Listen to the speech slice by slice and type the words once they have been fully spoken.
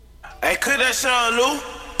cook that shit on, Lou.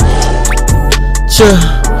 Chill,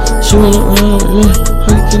 she wanna run with me,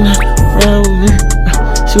 honey can I ride with me?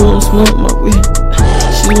 She wanna smoke my weed,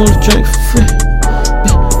 she wanna drink for free.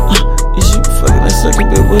 Is you fucking that sucker,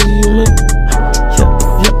 bitch, what do you mean?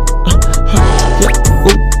 Yeah,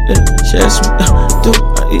 ooh, yeah, she asked me, do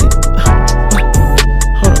I eat?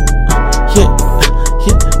 Hold on, yeah,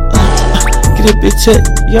 get that bitch check,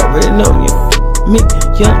 y'all already know, yeah, me,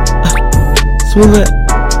 yeah, smooth it,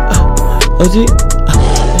 OG,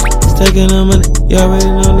 stacking on money, y'all already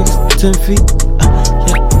know niggas 10 feet,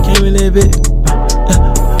 yeah, came in that bitch,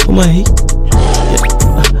 with my heat,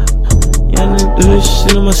 y'all niggas do this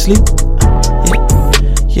shit in my sleep,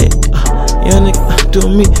 y'all niggas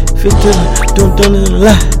doing me, 15, doing donuts in the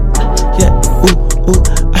lie,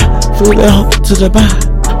 flew that home to the bar,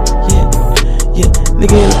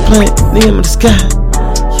 nigga in the plane, nigga in the sky,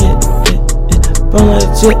 burn like a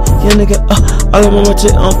jet, yeah nigga, all up on my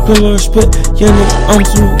jet, I'm putting my respect, yeah nigga, I'm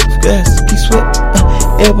smooth, gas, keep sweat,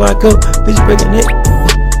 everywhere I go, bitch breaking neck,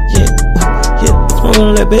 smoking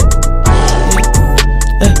on that bed,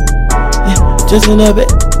 just in that bed,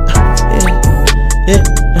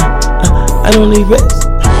 I don't need rest,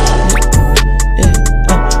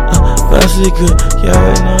 but I see good, yeah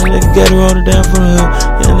right now, nigga, got it rolled down from the hood,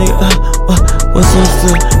 yeah nigga, what's on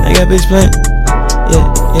still, I got bitch playing,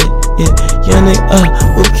 yeah nigga,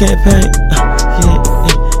 with a campaign,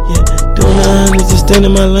 doing the 100, just staying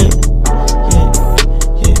in my lane,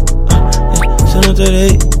 shut on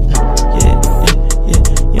 38,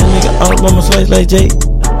 yeah nigga, all up on my slice like Jake,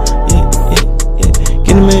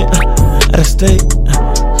 get him in, out of state,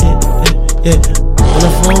 on the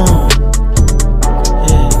phone,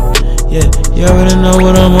 you already know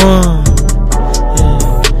what I'm on,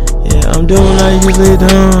 I'm doing what I usually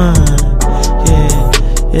done,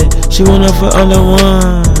 she went up for under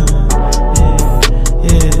one,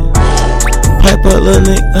 pipe up little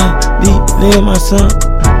nigga, deep nigga my son,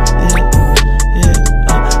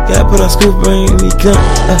 gotta put on scoop, bring me gun,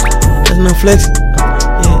 that's no flexing,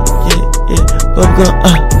 bubble gun,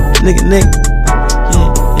 nigga,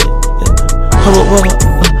 hold up,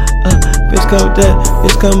 bitch come that,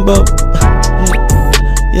 bitch come bub,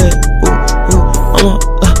 I'm a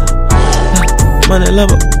money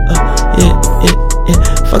lover,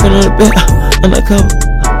 fucking on the bed, undercover,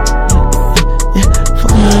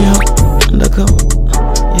 fucking on your undercover,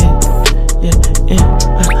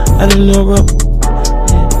 I don't know, bro,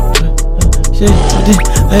 shit, I did,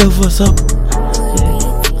 I have for some.